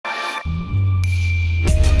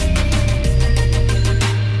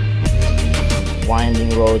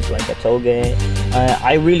winding roads like a TOUGE.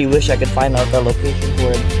 I really wish I could find out the location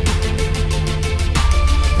for it.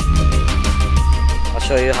 I'll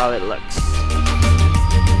show you how it looks.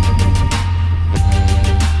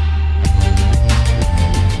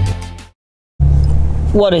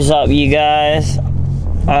 What is up, you guys?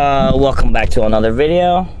 Welcome back to another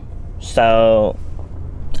video. So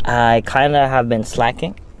I kind of have been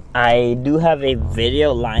slacking. I do have a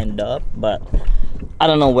video lined up, but I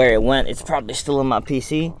don't know where it went. It's probably still in my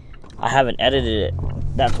PC. I haven't edited it,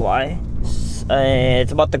 that's why.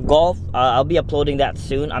 It's about the Golf. I'll be uploading that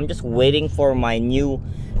soon. I'm just waiting for my new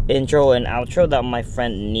intro and outro that my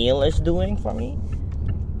friend Neil is doing for me.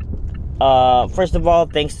 First of all,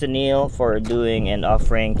 thanks to Neil for doing and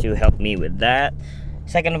offering to help me with that.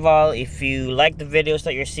 Second of all, if you like the videos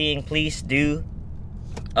that you're seeing, please do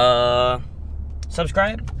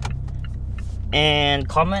subscribe and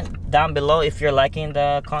comment down below if you're liking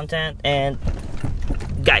the content. And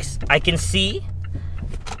guys, I can see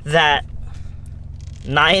that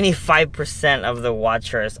 95% of the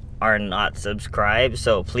watchers are not subscribed,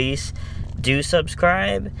 so please do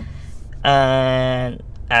subscribe. And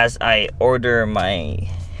as I order my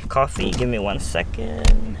coffee, give me 1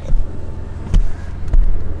 second.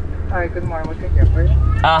 Hi, good morning. What can I get for you?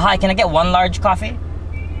 Hi, can I get 1 large coffee?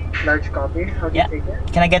 Large coffee? How do you take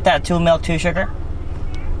it? Can I get that 2 milk, 2 sugar?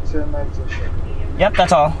 2 milk, 2 sugar. Yep,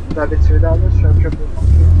 that's all. That'll be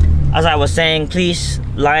 $2. As I was saying, please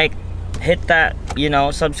hit that,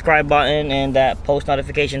 subscribe button and that post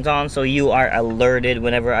notifications on so you are alerted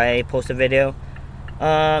whenever I post a video.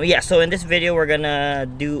 Yeah, so in this video we're gonna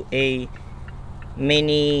do a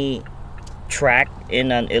mini track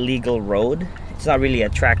in an illegal road. It's not really a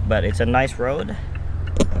track, but it's a nice road.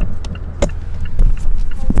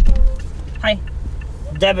 Hi.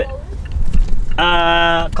 Debit.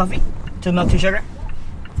 Coffee? 2 milk, 2 sugar?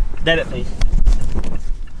 Debit, please.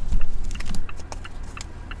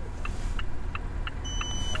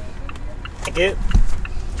 Thank you.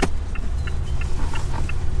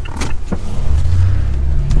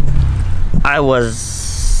 I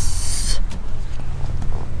was...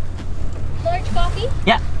 Large coffee?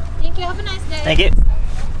 Yeah. Thank you. Have a nice day. Thank you.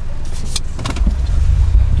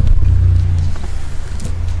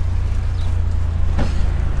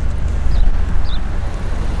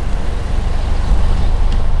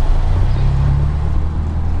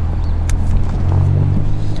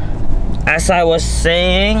 As I was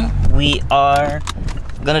saying, we are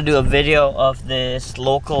gonna do a video of this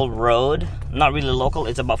local road. Not really local,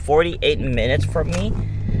 it's about 48 minutes from me,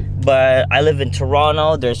 but I live in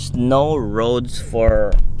Toronto. There's no roads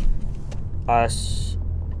for us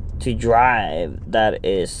to drive that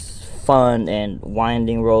is fun and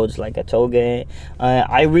winding roads like a TOUGE.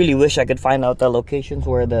 I really wish I could find out the locations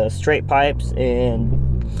where the Straight Pipes and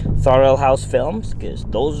Throttle House films, because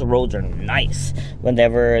those roads are nice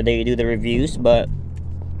whenever they do the reviews. But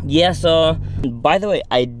yeah, so by the way,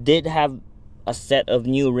 I did have a set of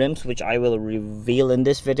new rims which I will reveal in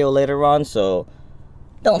this video later on, so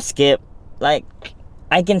don't skip. I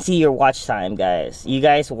can see your watch time, guys. You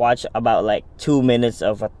guys watch about 2 minutes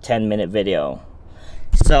of a 10-minute video,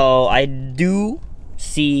 so I do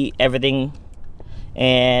see everything,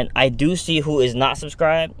 and I do see who is not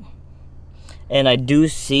subscribed, and I do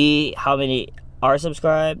see how many are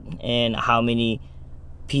subscribed and how many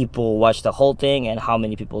people watch the whole thing and how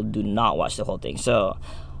many people do not watch the whole thing. So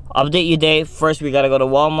update you day. First we gotta go to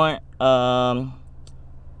Walmart,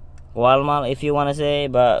 if you want to say,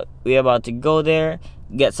 but we're about to go there,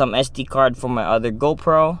 get some SD card for my other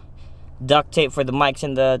GoPro, duct tape for the mics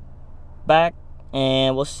in the back,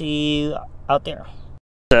 and we'll see you out there.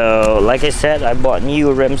 So like I said, I bought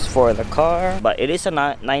new rims for the car, but it is a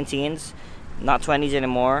 19s, not 20s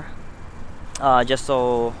anymore, just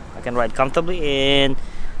so I can ride comfortably, and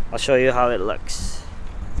I'll show you how it looks.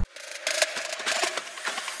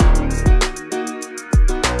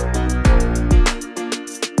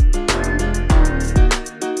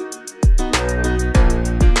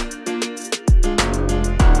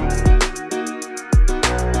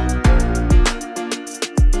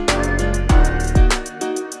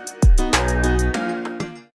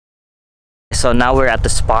 So now we're at the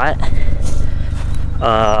spot.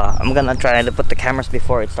 I'm gonna try to put the cameras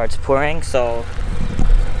before it starts pouring, so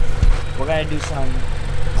we're gonna do some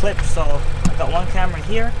clips. So I got one camera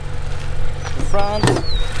here in front, I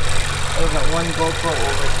got one GoPro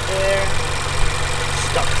over there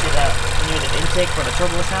stuck to near the intake for the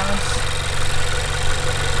turbo sounds,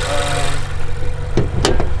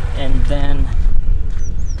 and then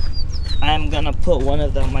I'm gonna put one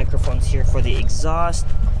of the microphones here for the exhaust.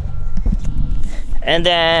 And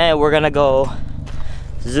then we're gonna go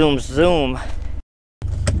zoom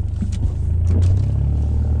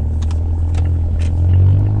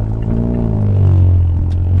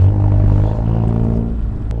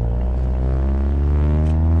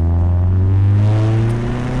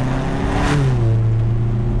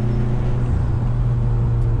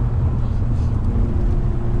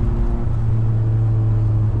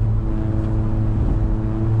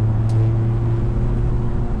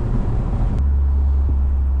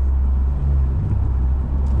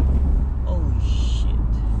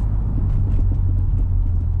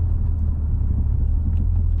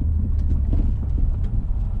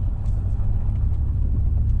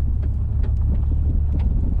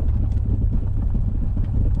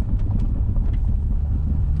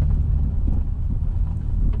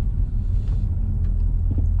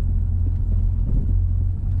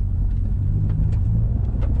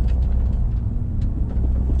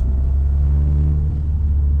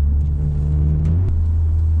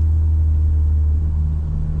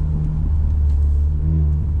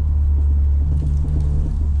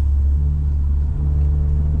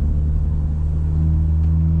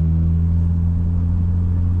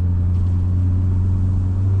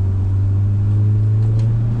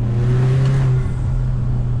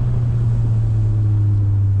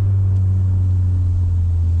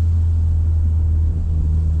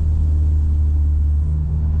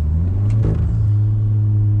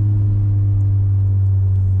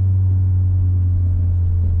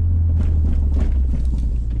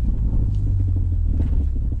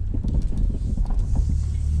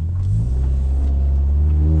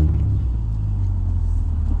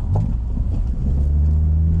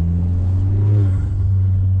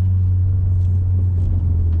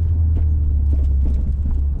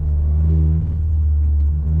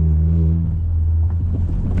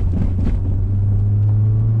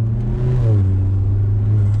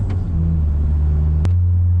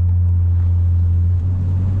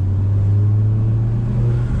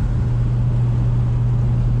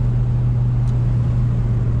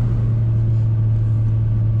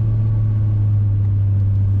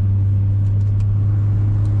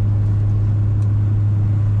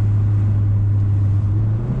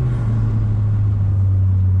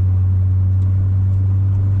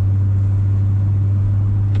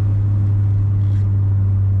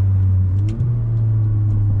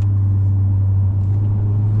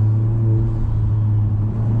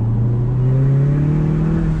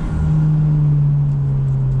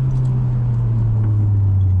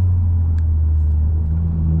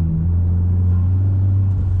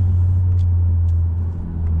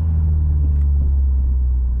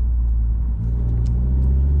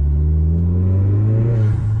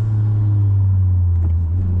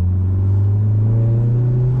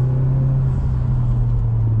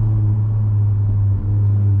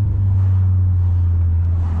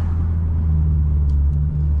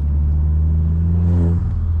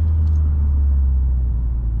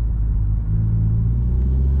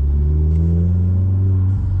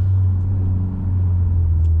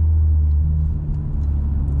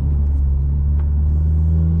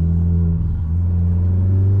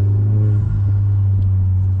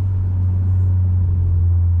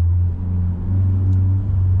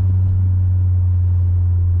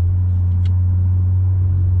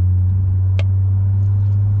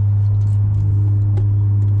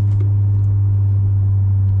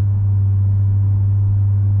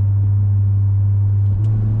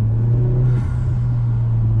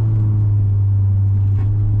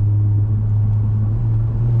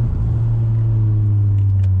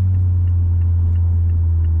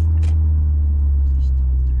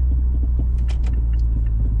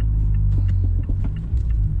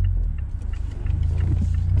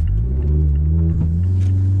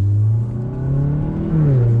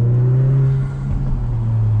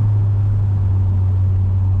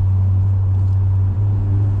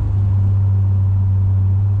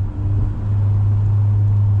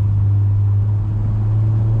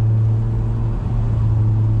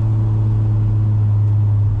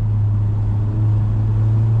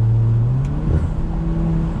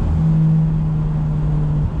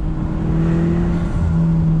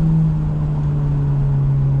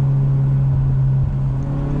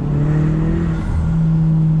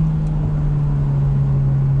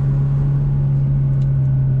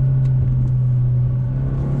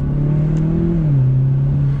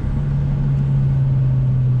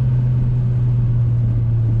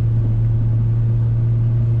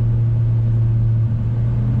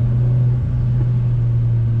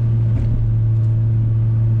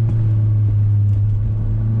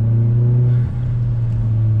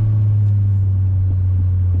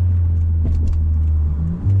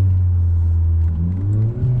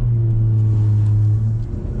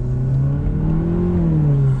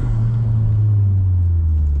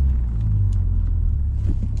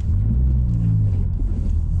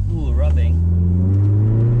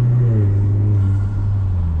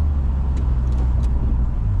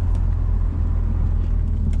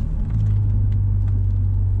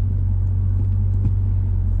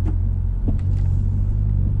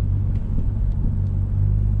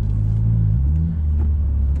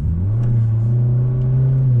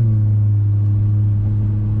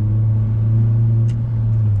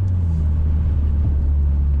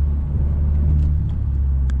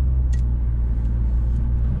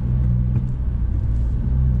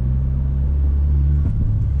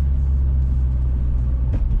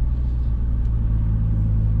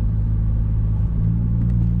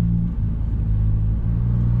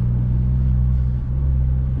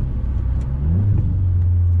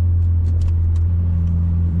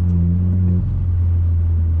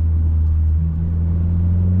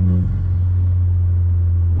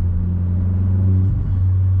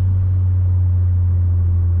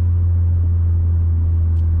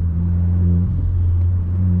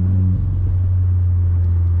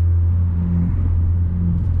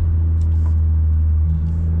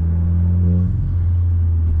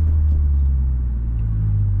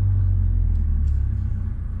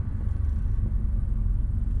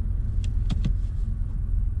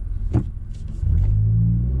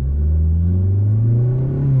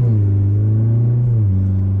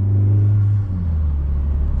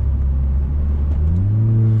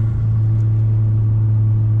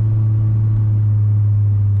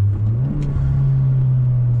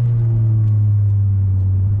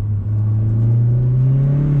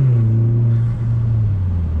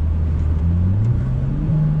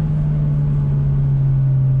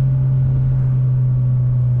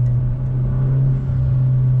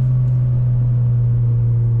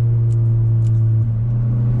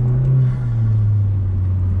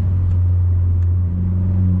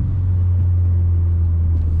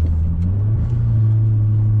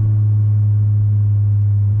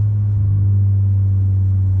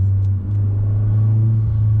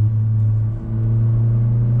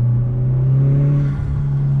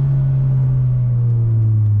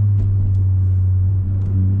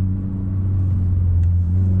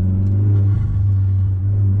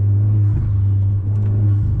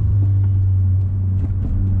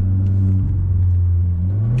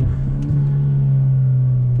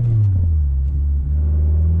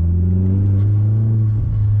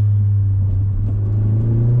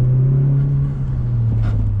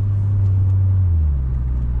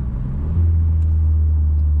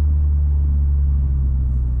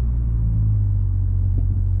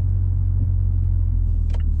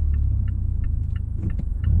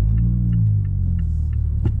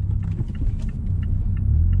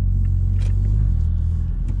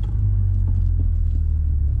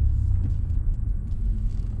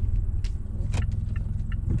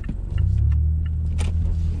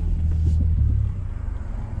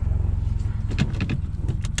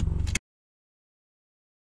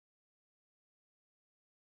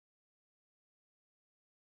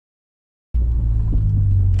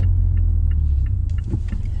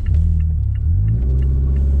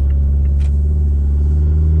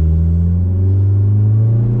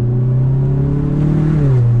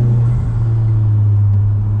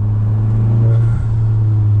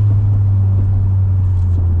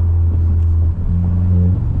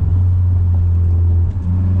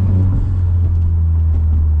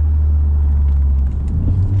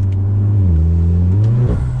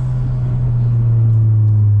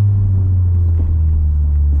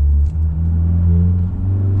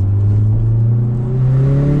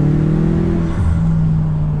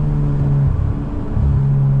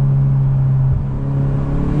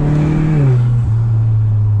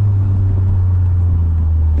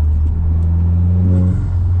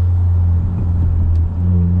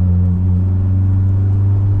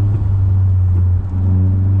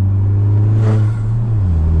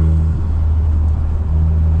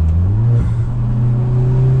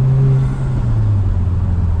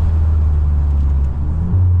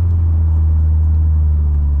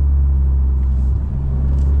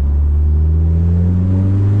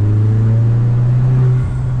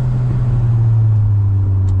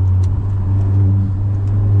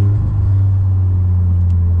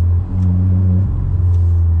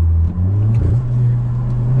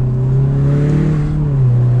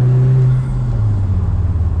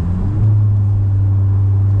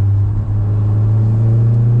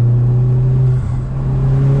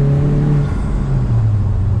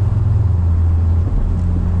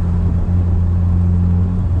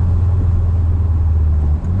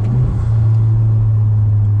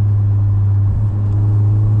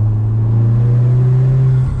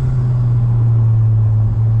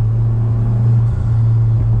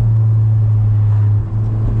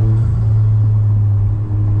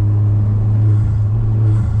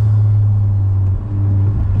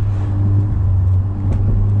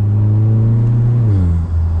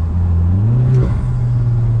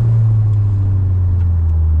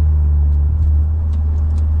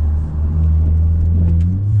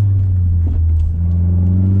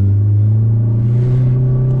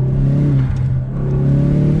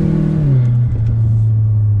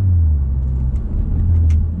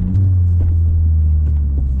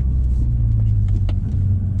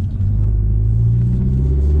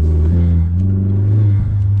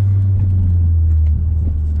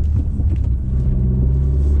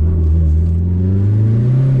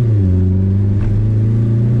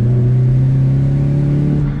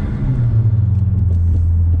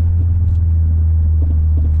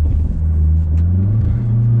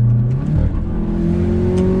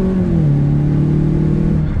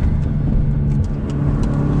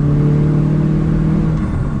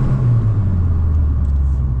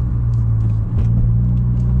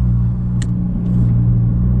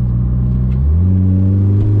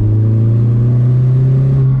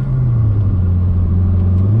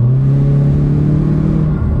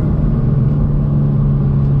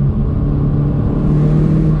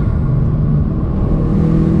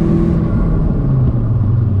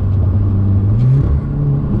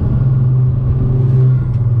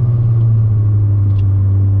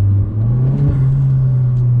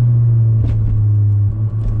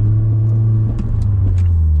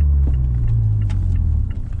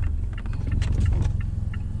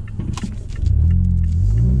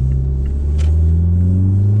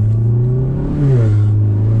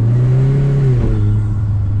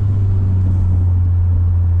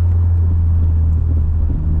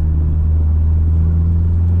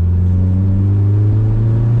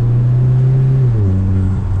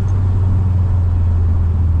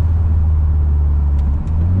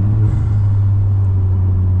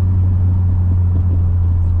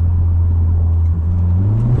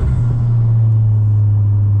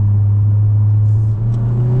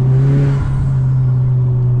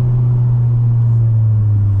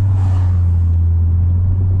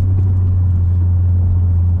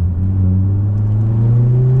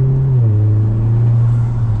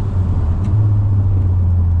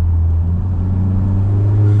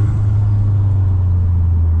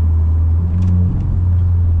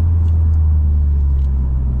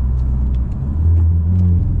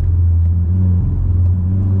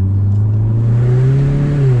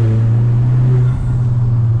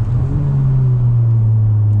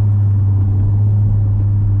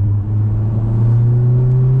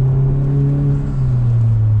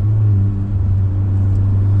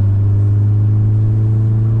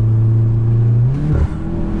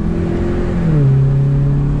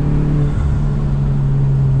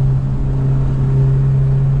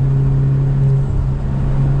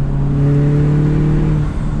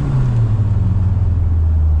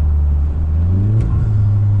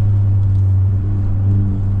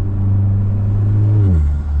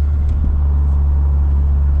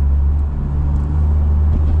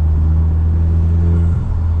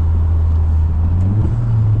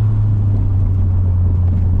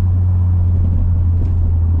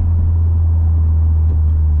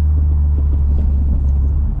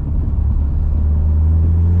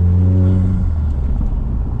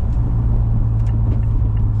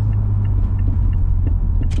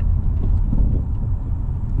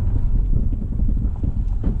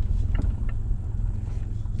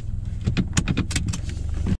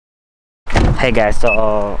Hey guys,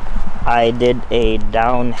 so I did a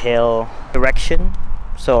downhill direction.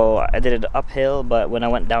 So I did it uphill, but when I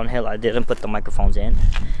went downhill, I didn't put the microphones in,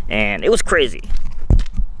 and it was crazy.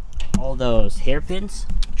 All those hairpins,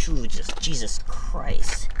 Jesus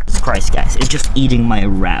Christ. Christ, guys, it's just eating my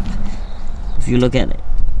wrap. If you look at it,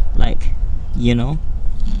 like, you know,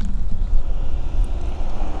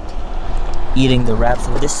 eating the wrap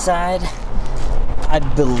from this side. I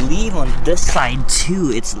believe on this side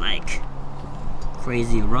too, it's like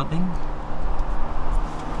crazy rubbing.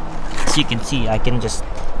 As you can see, I can just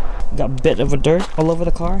got a bit of a dirt all over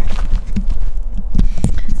the car.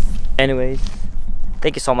 Anyways,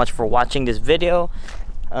 thank you so much for watching this video.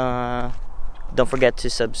 Don't forget to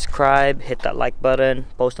subscribe, hit that like button,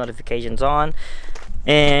 post notifications on,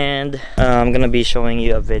 and I'm gonna be showing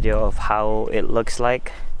you a video of how it looks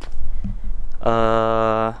like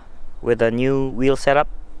with a new wheel setup.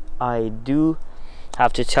 I do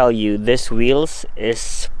have to tell you, this wheels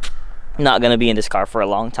is not gonna be in this car for a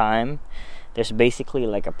long time. There's basically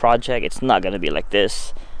like a project. It's not gonna be like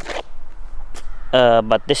this,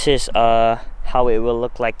 but this is how it will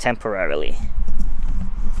look like temporarily.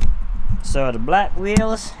 So the black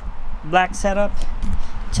wheels, black setup,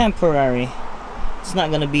 temporary. It's not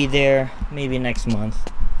gonna be there maybe next month.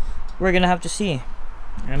 We're gonna have to see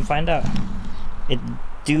and find out. It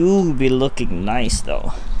do be looking nice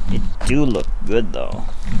though. It do look good though.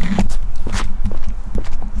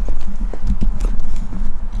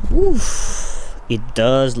 Oof. It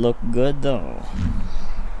does look good though.